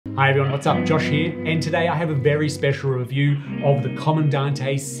Hi everyone, what's up? Josh here, and today I have a very special review of the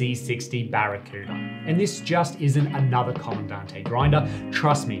Comandante C60 Baracuda. And this just isn't another Comandante grinder,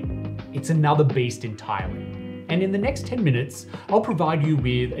 trust me, it's another beast entirely. And in the next 10 minutes, I'll provide you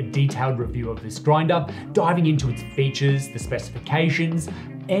with a detailed review of this grinder, diving into its features, the specifications,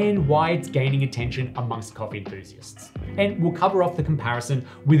 and why it's gaining attention amongst coffee enthusiasts. And we'll cover off the comparison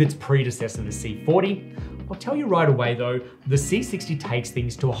with its predecessor, the C40. I'll tell you right away though, the C60 takes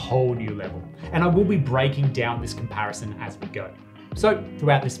things to a whole new level, and I will be breaking down this comparison as we go. So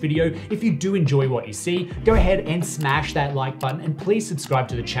throughout this video, if you do enjoy what you see, go ahead and smash that like button and please subscribe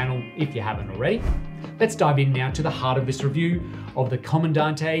to the channel if you haven't already. Let's dive in now to the heart of this review of the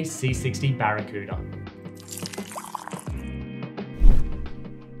Comandante C60 Baracuda.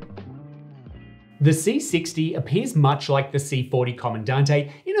 The C60 appears much like the C40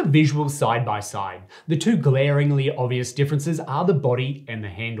 Comandante in a visual side-by-side. The two glaringly obvious differences are the body and the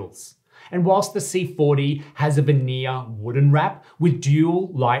handles. And whilst the C40 has a veneer wooden wrap with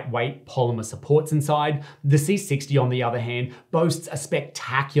dual lightweight polymer supports inside, the C60 on the other hand boasts a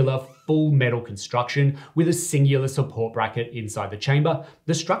spectacular full metal construction with a singular support bracket inside the chamber.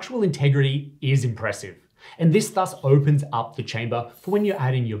 The structural integrity is impressive, and this thus opens up the chamber for when you're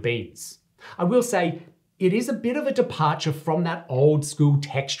adding your beans. I will say, it is a bit of a departure from that old school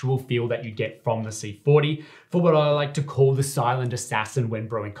textural feel that you get from the C40 for what I like to call the silent assassin when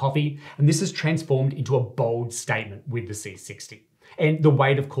brewing coffee, and this is transformed into a bold statement with the C60. And the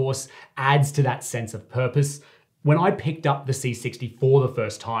weight, of course, adds to that sense of purpose. When I picked up the C60 for the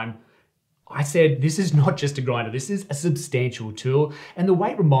first time, I said, this is not just a grinder, this is a substantial tool, and the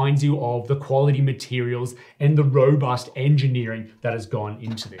weight reminds you of the quality materials and the robust engineering that has gone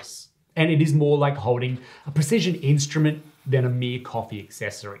into this. And it is more like holding a precision instrument than a mere coffee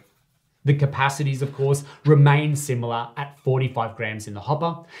accessory. The capacities, of course, remain similar at 45 grams in the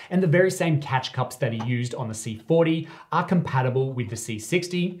hopper, and the very same catch cups that are used on the C40 are compatible with the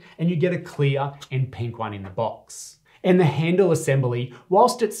C60, and you get a clear and pink one in the box. And the handle assembly,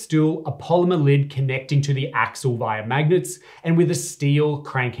 whilst it's still a polymer lid connecting to the axle via magnets, and with a steel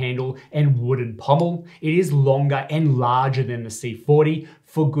crank handle and wooden pommel, it is longer and larger than the C40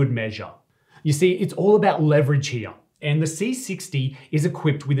 for good measure. You see, it's all about leverage here. And the C60 is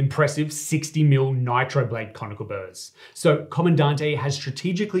equipped with impressive 60mm Nitro blade conical burrs. So Comandante has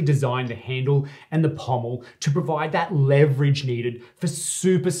strategically designed the handle and the pommel to provide that leverage needed for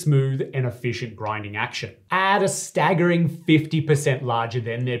super smooth and efficient grinding action. At a staggering 50% larger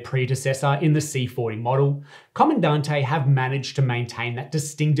than their predecessor in the C40 model, Comandante have managed to maintain that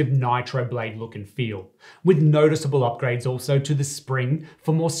distinctive Nitro blade look and feel, with noticeable upgrades also to the spring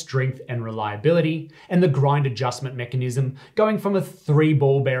for more strength and reliability, and the grind adjustment mechanism going from a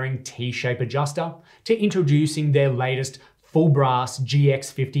 3-ball bearing T-shape adjuster to introducing their latest full brass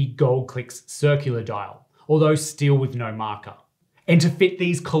GX50 Red-Clix circular dial, although still with no marker. And to fit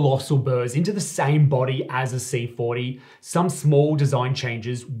these colossal burrs into the same body as a C40, some small design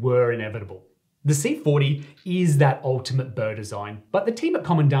changes were inevitable. The C40 is that ultimate burr design, but the team at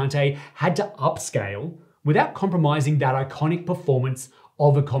Comandante had to upscale without compromising that iconic performance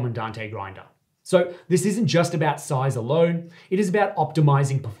of a Comandante grinder. So this isn't just about size alone, it is about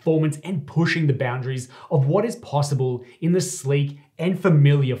optimizing performance and pushing the boundaries of what is possible in the sleek and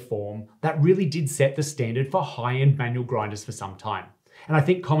familiar form that really did set the standard for high-end manual grinders for some time. And I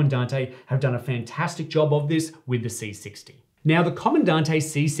think Comandante have done a fantastic job of this with the C60. Now, the Comandante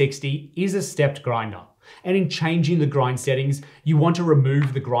C60 is a stepped grinder, and in changing the grind settings, you want to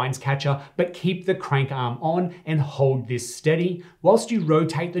remove the grinds catcher, but keep the crank arm on and hold this steady whilst you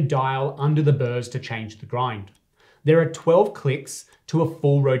rotate the dial under the burrs to change the grind. There are 12 clicks to a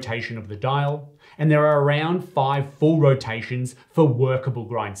full rotation of the dial, and there are around 5 full rotations for workable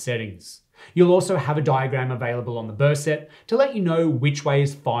grind settings. You'll also have a diagram available on the burr set to let you know which way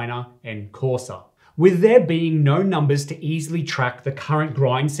is finer and coarser, with there being no numbers to easily track the current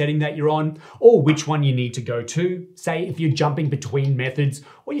grind setting that you're on or which one you need to go to. Say if you're jumping between methods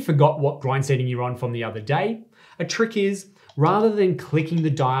or you forgot what grind setting you're on from the other day. A trick is, rather than clicking the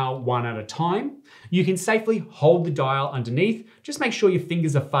dial one at a time, you can safely hold the dial underneath, just make sure your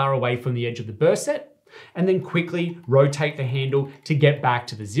fingers are far away from the edge of the burr set, and then quickly rotate the handle to get back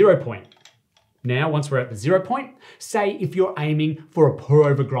to the 0 point. Now, once we're at the 0 point, say if you're aiming for a pour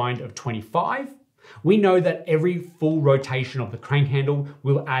over grind of 25, we know that every full rotation of the crank handle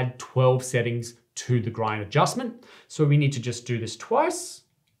will add 12 settings to the grind adjustment. So we need to just do this twice.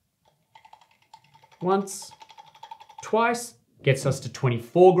 Once, twice, gets us to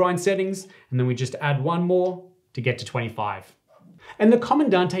 24 grind settings, and then we just add one more to get to 25. And the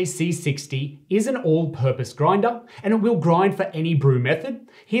Comandante C60 is an all-purpose grinder, and it will grind for any brew method.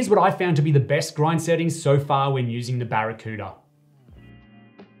 Here's what I found to be the best grind settings so far when using the Baracuda.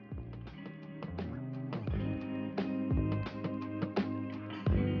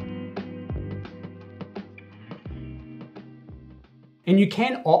 And you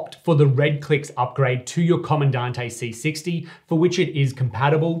can opt for the Red-Clix upgrade to your Comandante C60, for which it is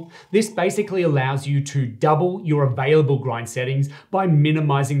compatible. This basically allows you to double your available grind settings by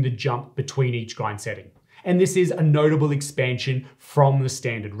minimizing the jump between each grind setting. And this is a notable expansion from the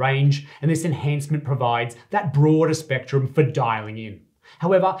standard range, and this enhancement provides that broader spectrum for dialing in.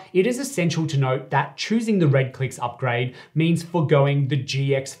 However, it is essential to note that choosing the Red-Clix upgrade means foregoing the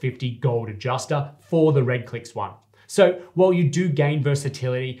GX50 Gold adjuster for the Red-Clix one. So while you do gain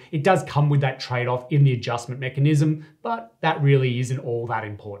versatility, it does come with that trade-off in the adjustment mechanism, but that really isn't all that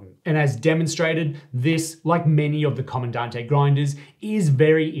important. And as demonstrated, this, like many of the Comandante grinders, is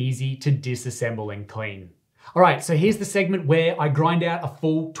very easy to disassemble and clean. All right, so here's the segment where I grind out a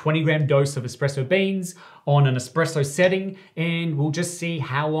full 20-gram dose of espresso beans on an espresso setting, and we'll just see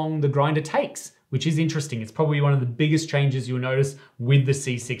how long the grinder takes, which is interesting. It's probably one of the biggest changes you'll notice with the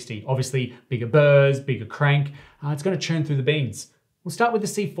C60. Obviously, bigger burrs, bigger crank. It's gonna churn through the beans. We'll start with the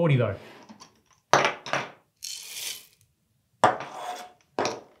C40 though.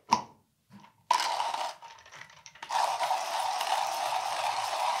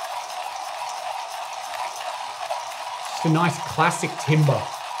 Just a nice classic timber.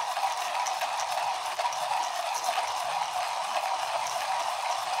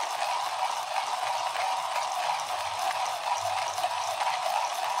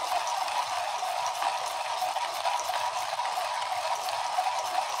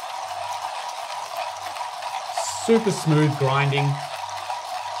 Super smooth grinding,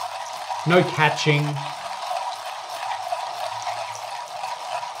 no catching.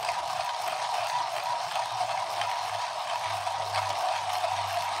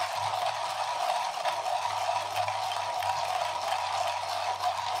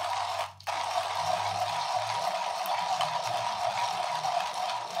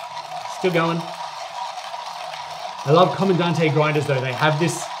 Still going. I love Comandante grinders though, they have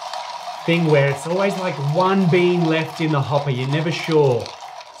this thing where it's always like one bean left in the hopper, you're never sure.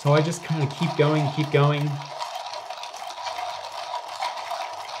 So I just kind of keep going.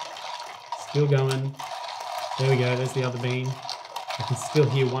 Still going. There we go, there's the other bean. I can still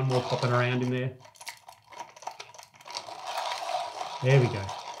hear one more popping around in there. There we go.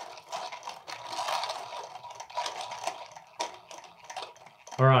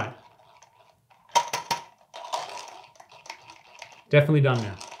 All right. Definitely done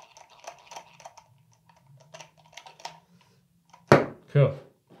now. Cool.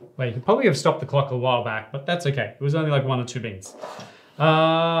 Well, you could probably have stopped the clock a while back, but that's okay. It was only like 1 or 2 beans.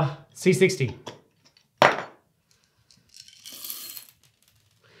 C60.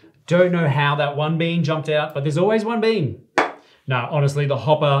 Don't know how that one bean jumped out, but there's always one bean. No, honestly, the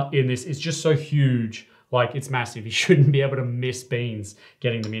hopper in this is just so huge. Like, it's massive. You shouldn't be able to miss beans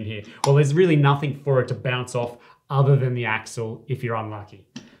getting them in here. Well, there's really nothing for it to bounce off other than the axle if you're unlucky.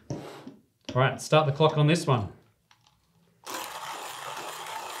 All right, start the clock on this one.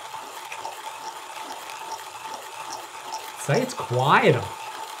 Say it's quieter.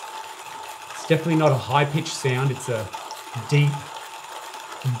 It's definitely not a high-pitched sound, it's a deep,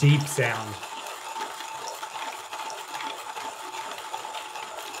 deep sound.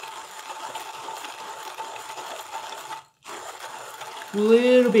 A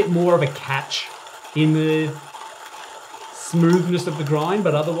little bit more of a catch in the smoothness of the grind,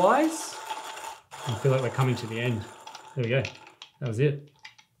 but otherwise, I feel like we're coming to the end. There we go, that was it.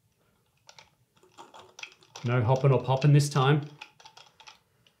 No hopping or popping this time.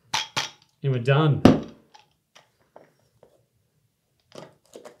 And we're done.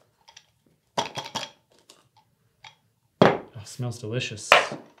 Oh, smells delicious.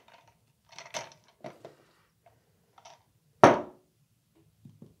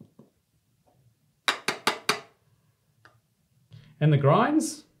 And the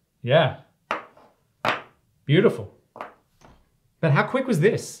grinds? Yeah. Beautiful. But how quick was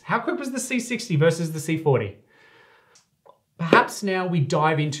this? How quick was the C60 versus the C40? Perhaps now we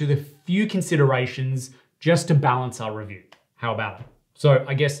dive into the few considerations just to balance our review. How about it? So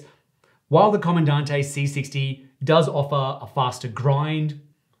I guess while the Comandante C60 does offer a faster grind,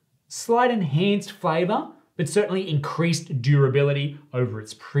 slight enhanced flavor, but certainly increased durability over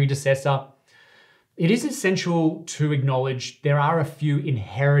its predecessor, it is essential to acknowledge there are a few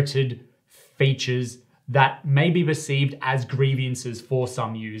inherited features that may be perceived as grievances for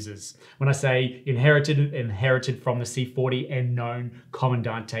some users. When I say inherited from the C40 and known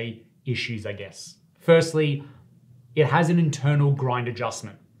Comandante issues, I guess. Firstly, it has an internal grind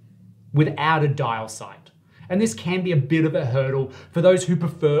adjustment without a dial sight. And this can be a bit of a hurdle for those who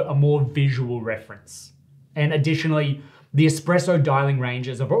prefer a more visual reference. And additionally, the espresso dialing range,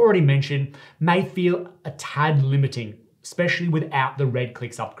 as I've already mentioned, may feel a tad limiting, especially without the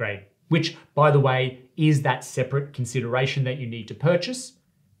Red-Clix upgrade, which, by the way, is that separate consideration that you need to purchase.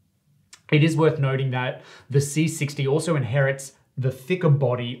 It is worth noting that the C60 also inherits the thicker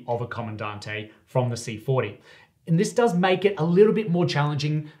body of a Comandante from the C40. And this does make it a little bit more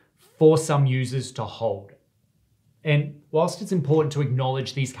challenging for some users to hold. And whilst it's important to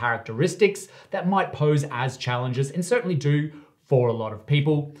acknowledge these characteristics that might pose as challenges, and certainly do for a lot of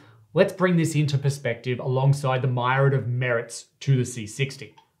people, let's bring this into perspective alongside the myriad of merits to the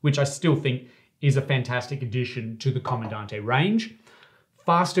C60, which I still think is a fantastic addition to the Comandante range.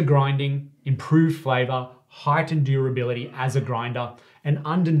 Faster grinding, improved flavor, heightened durability as a grinder, and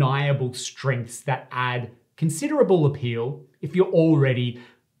undeniable strengths that add considerable appeal if you're already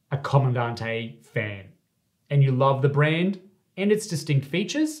a Comandante fan and you love the brand and its distinct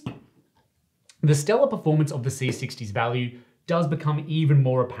features. The stellar performance of the C60's value does become even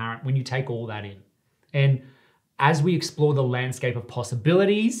more apparent when you take all that in. And as we explore the landscape of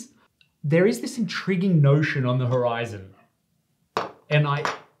possibilities, there is this intriguing notion on the horizon. And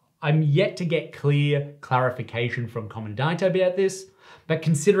I'm yet to get clear clarification from Comandante about this, but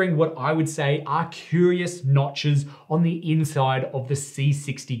considering what I would say are curious notches on the inside of the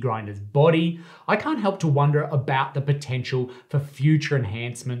C60 grinder's body, I can't help to wonder about the potential for future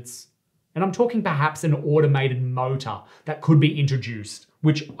enhancements. And I'm talking perhaps an automated motor that could be introduced,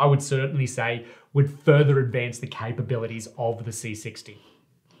 which I would certainly say would further advance the capabilities of the C60.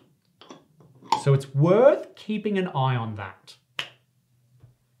 So it's worth keeping an eye on that.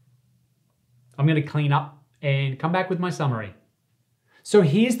 I'm going to clean up and come back with my summary. So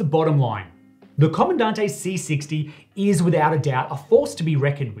here's the bottom line. The Comandante C60 is without a doubt a force to be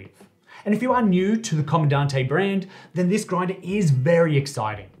reckoned with. And if you are new to the Comandante brand, then this grinder is very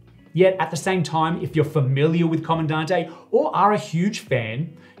exciting. Yet at the same time, if you're familiar with Comandante or are a huge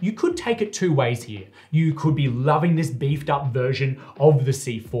fan, you could take it two ways here. You could be loving this beefed up version of the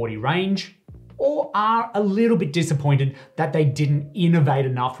C40 range, or are a little bit disappointed that they didn't innovate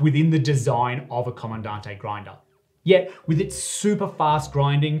enough within the design of a Comandante grinder. Yet with its super fast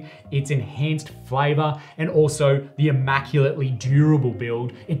grinding, its enhanced flavor, and also the immaculately durable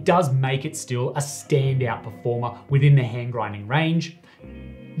build, it does make it still a standout performer within the hand grinding range.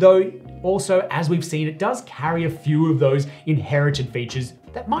 Though also, as we've seen, it does carry a few of those inherited features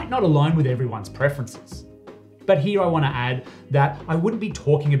that might not align with everyone's preferences. But here I want to add that I wouldn't be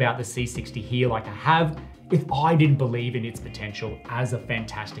talking about the C60 here like I have if I didn't believe in its potential as a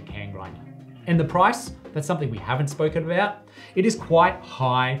fantastic hand grinder. And the price, that's something we haven't spoken about. It is quite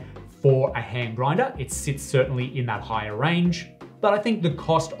high for a hand grinder. It sits certainly in that higher range, but I think the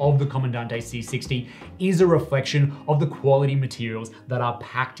cost of the Comandante C60 is a reflection of the quality materials that are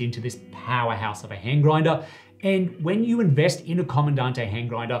packed into this powerhouse of a hand grinder. And when you invest in a Comandante hand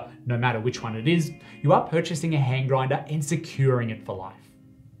grinder, no matter which one it is, you are purchasing a hand grinder and securing it for life.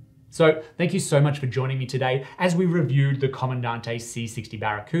 So thank you so much for joining me today as we reviewed the Comandante C60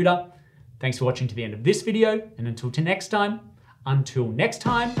 Baracuda. Thanks for watching to the end of this video, and until next time,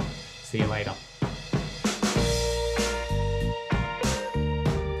 see you later.